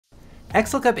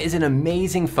XLOOKUP is an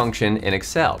amazing function in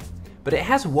Excel, but it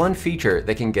has one feature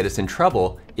that can get us in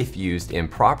trouble if used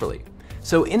improperly.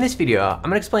 So in this video, I'm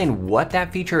going to explain what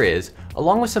that feature is,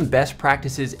 along with some best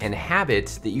practices and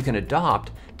habits that you can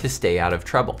adopt to stay out of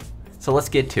trouble. So let's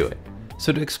get to it.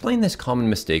 So to explain this common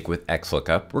mistake with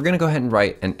XLOOKUP, we're going to go ahead and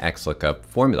write an XLOOKUP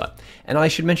formula. And I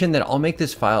should mention that I'll make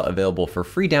this file available for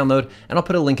free download, and I'll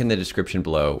put a link in the description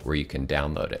below where you can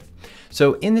download it.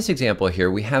 So in this example here,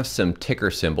 we have some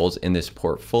ticker symbols in this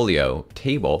portfolio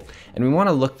table, and we want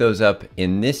to look those up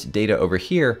in this data over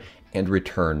here and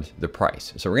return the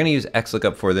price. So we're going to use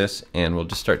XLOOKUP for this, and we'll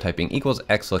just start typing equals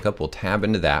XLOOKUP. We'll tab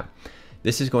into that.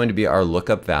 This is going to be our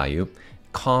lookup value,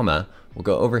 comma. We'll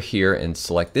go over here and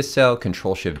select this cell,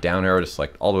 Control Shift down arrow to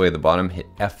select all the way to the bottom, hit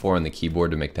F4 on the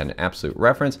keyboard to make that an absolute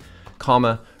reference,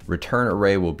 comma, return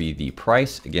array will be the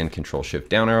price, again, Control Shift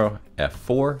down arrow,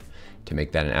 F4 to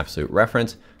make that an absolute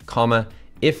reference, comma,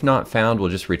 if not found, we'll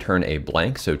just return a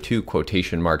blank. So 2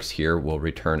 quotation marks here will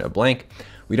return a blank.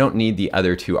 We don't need the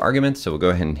other 2 arguments, so we'll go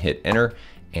ahead and hit enter,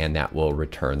 and that will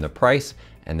return the price.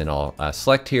 And then I'll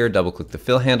select here, double click the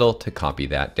fill handle to copy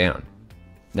that down.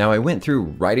 Now I went through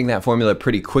writing that formula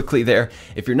pretty quickly there.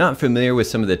 If you're not familiar with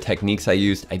some of the techniques I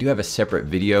used, I do have a separate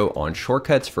video on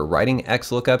shortcuts for writing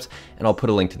XLOOKUPs, and I'll put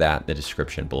a link to that in the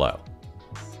description below.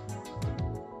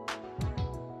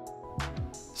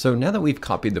 So now that we've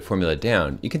copied the formula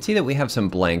down, you can see that we have some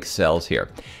blank cells here.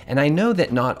 And I know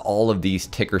that not all of these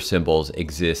ticker symbols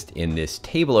exist in this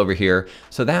table over here,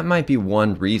 so that might be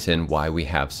one reason why we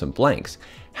have some blanks.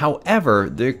 However,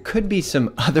 there could be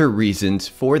some other reasons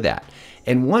for that.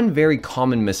 And one very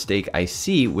common mistake I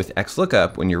see with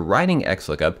XLOOKUP when you're writing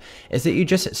XLOOKUP is that you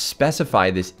just specify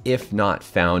this if not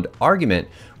found argument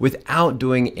without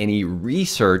doing any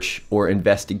research or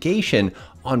investigation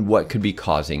on what could be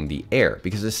causing the error.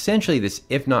 Because essentially this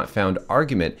if not found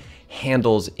argument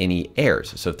handles any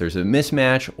errors. So if there's a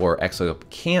mismatch or XLOOKUP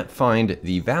can't find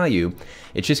the value,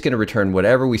 it's just going to return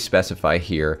whatever we specify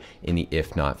here in the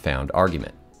if not found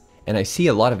argument. And I see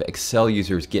a lot of Excel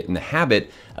users get in the habit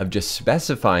of just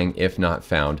specifying if not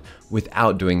found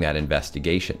without doing that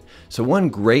investigation. So one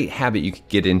great habit you could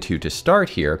get into to start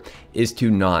here is to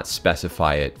not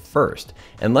specify it first.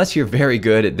 Unless you're very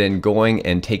good at then going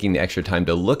and taking the extra time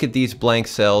to look at these blank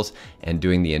cells and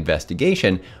doing the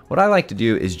investigation, what I like to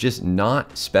do is just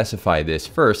not specify this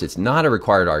first. It's not a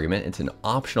required argument, it's an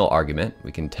optional argument.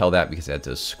 We can tell that because it has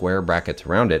those square brackets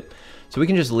around it. So we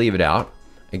can just leave it out.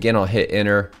 Again, I'll hit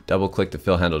enter, double click the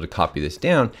fill handle to copy this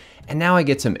down, and now I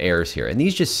get some errors here. And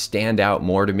these just stand out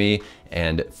more to me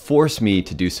and force me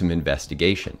to do some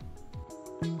investigation.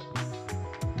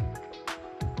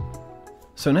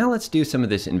 So now let's do some of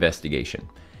this investigation.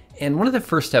 And one of the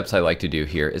first steps I like to do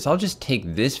here is I'll just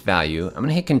take this value, I'm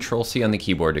gonna hit Control C on the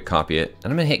keyboard to copy it,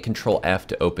 and I'm gonna hit Control F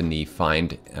to open the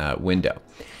find window.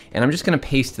 And I'm just gonna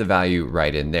paste the value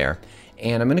right in there.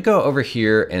 And I'm gonna go over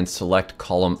here and select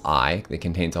column I that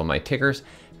contains all my tickers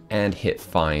and hit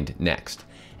find next.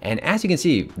 And as you can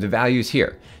see, the value's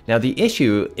here. Now the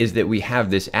issue is that we have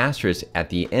this asterisk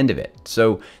at the end of it.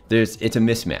 So it's a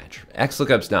mismatch.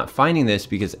 XLOOKUP's not finding this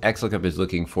because XLOOKUP is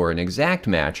looking for an exact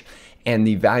match, and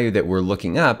the value that we're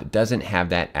looking up doesn't have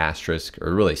that asterisk,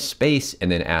 or really space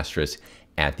and then asterisk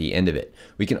at the end of it.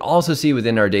 We can also see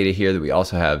within our data here that we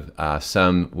also have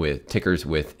some with tickers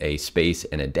with a space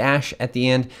and a dash at the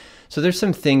end. So there's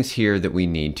some things here that we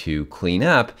need to clean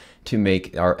up to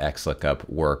make our XLOOKUP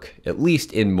work, at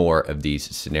least in more of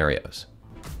these scenarios.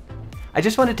 I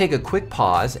just want to take a quick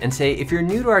pause and say, if you're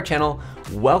new to our channel,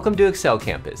 welcome to Excel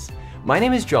Campus. My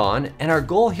name is John, and our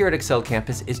goal here at Excel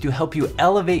Campus is to help you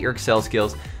elevate your Excel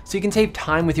skills so you can save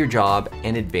time with your job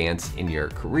and advance in your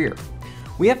career.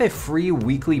 We have a free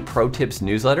weekly Pro Tips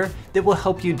newsletter that will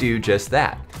help you do just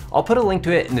that. I'll put a link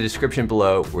to it in the description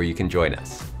below where you can join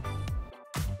us.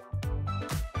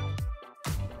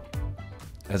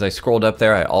 As I scrolled up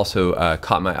there, I also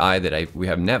caught my eye that we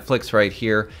have Netflix right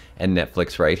here and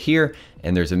Netflix right here,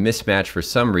 and there's a mismatch for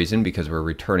some reason because we're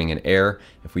returning an error.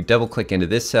 If we double click into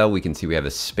this cell, we can see we have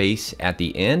a space at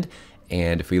the end.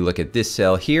 And if we look at this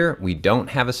cell here, we don't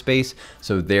have a space,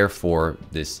 so therefore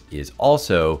this is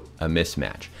also a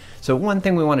mismatch. So one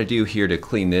thing we want to do here to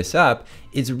clean this up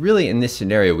is really in this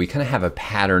scenario, we kind of have a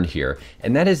pattern here,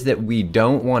 and that is that we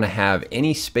don't want to have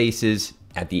any spaces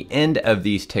at the end of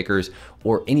these tickers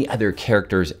or any other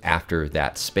characters after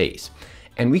that space.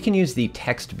 And we can use the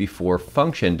text before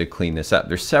function to clean this up.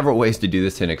 There's several ways to do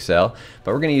this in Excel,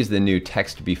 but we're going to use the new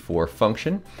text before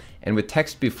function. And with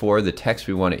text before, the text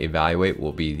we want to evaluate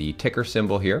will be the ticker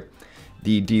symbol here.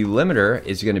 The delimiter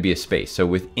is going to be a space. So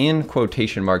within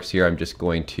quotation marks here, I'm just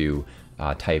going to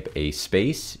type a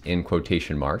space in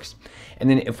quotation marks. And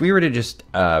then if we were to just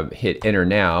hit enter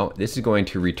now, this is going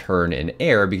to return an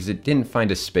error because it didn't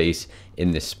find a space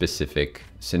in this specific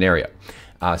scenario.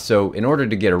 So in order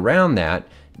to get around that,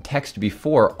 text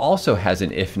before also has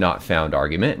an if not found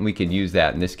argument, and we can use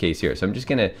that in this case here. So I'm just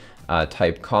gonna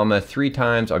type comma 4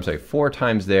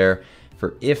 times there.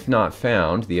 For if not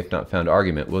found, the if not found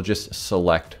argument, we'll just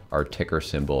select our ticker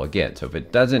symbol again. So if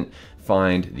it doesn't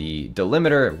find the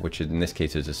delimiter, which in this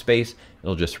case is a space,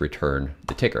 it'll just return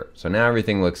the ticker. So now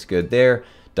everything looks good there.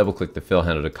 Double click the fill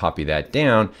handle to copy that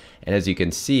down. And as you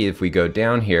can see, if we go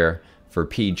down here for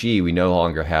PG, we no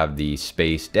longer have the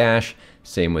space dash.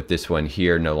 Same with this one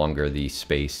here, no longer the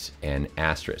space and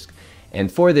asterisk.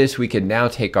 And for this, we can now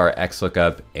take our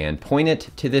XLOOKUP and point it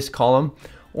to this column.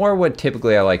 Or what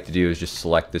typically I like to do is just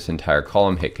select this entire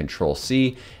column, hit Control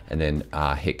C, and then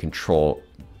hit Control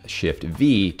Shift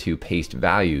V to paste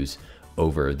values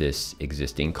over this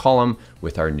existing column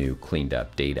with our new cleaned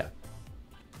up data.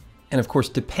 And of course,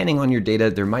 depending on your data,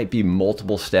 there might be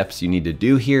multiple steps you need to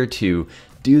do here to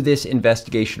do this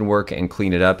investigation work and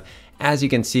clean it up. As you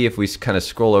can see, if we kind of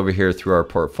scroll over here through our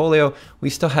portfolio, we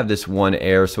still have this one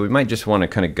error. So we might just want to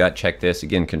kind of gut check this.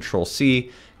 Again, Control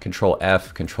C, Control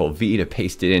F, Control V to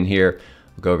paste it in here.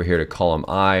 We'll go over here to column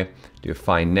I, do a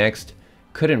find next.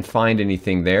 Couldn't find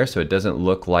anything there, so it doesn't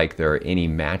look like there are any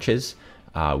matches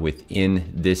within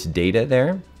this data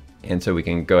there. And so we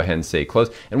can go ahead and say close.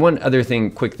 And one other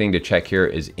thing, quick thing to check here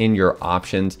is in your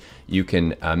options, you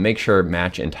can make sure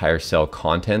match entire cell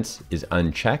contents is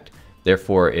unchecked.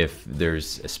 Therefore, if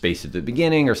there's a space at the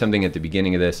beginning or something at the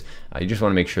beginning of this, you just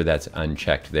want to make sure that's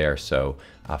unchecked there. So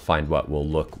find what will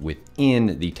look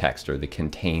within the text or the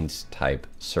contains type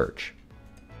search.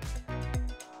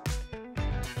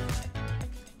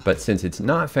 But since it's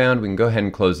not found, we can go ahead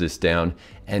and close this down.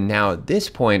 And now at this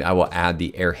point, I will add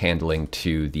the error handling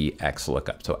to the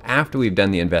XLOOKUP. So after we've done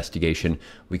the investigation,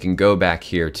 we can go back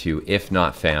here to if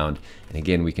not found. And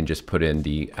again, we can just put in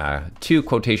the 2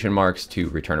 quotation marks to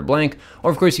return a blank. Or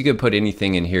of course, you could put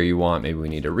anything in here you want. Maybe we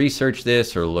need to research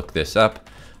this or look this up.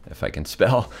 If I can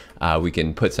spell, we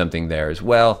can put something there as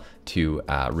well to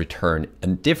return a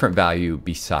different value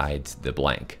besides the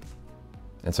blank.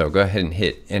 And so go ahead and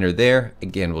hit enter there.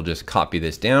 Again, we'll just copy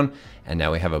this down, and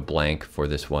now we have a blank for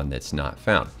this one that's not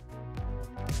found.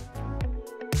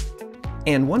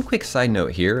 And one quick side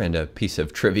note here and a piece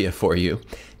of trivia for you.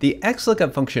 The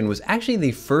XLOOKUP function was actually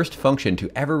the first function to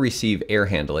ever receive error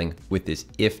handling with this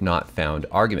if not found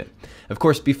argument. Of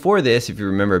course, before this, if you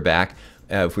remember back,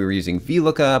 if we were using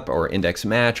VLOOKUP or index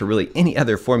match or really any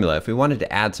other formula, if we wanted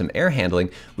to add some error handling,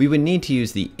 we would need to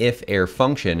use the if error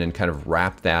function and kind of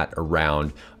wrap that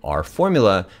around our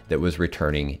formula that was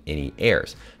returning any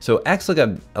errors. So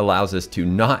XLOOKUP allows us to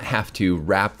not have to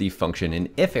wrap the function in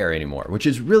if error anymore, which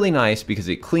is really nice because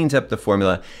it cleans up the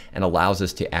formula and allows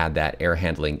us to add that error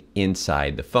handling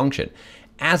inside the function.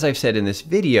 As I've said in this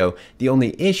video, the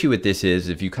only issue with this is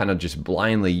if you kind of just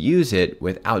blindly use it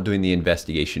without doing the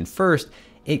investigation first,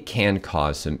 it can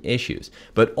cause some issues.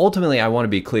 But ultimately, I want to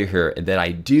be clear here that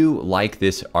I do like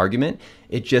this argument.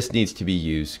 It just needs to be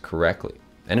used correctly.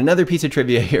 And another piece of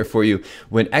trivia here for you,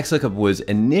 when XLOOKUP was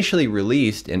initially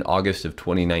released in August of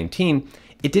 2019,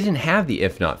 it didn't have the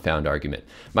if not found argument.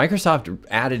 Microsoft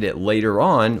added it later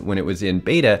on when it was in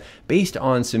beta based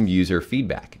on some user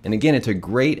feedback. And again, it's a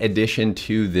great addition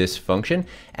to this function.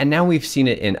 And now we've seen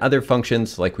it in other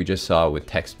functions like we just saw with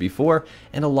text before,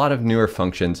 and a lot of newer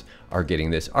functions are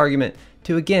getting this argument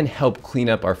to again help clean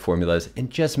up our formulas and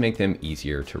just make them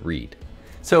easier to read.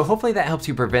 So hopefully that helps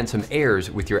you prevent some errors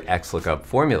with your XLOOKUP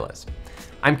formulas.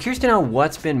 I'm curious to know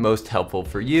what's been most helpful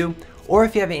for you, or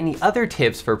if you have any other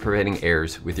tips for preventing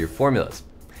errors with your formulas.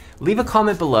 Leave a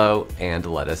comment below and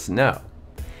let us know.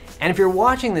 And if you're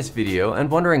watching this video and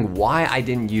wondering why I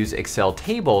didn't use Excel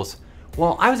tables,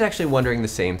 well, I was actually wondering the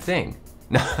same thing.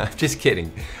 No, I'm just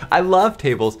kidding. I love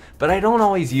tables, but I don't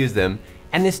always use them,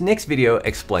 and this next video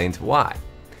explains why.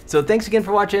 So thanks again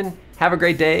for watching, have a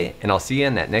great day, and I'll see you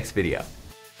in that next video.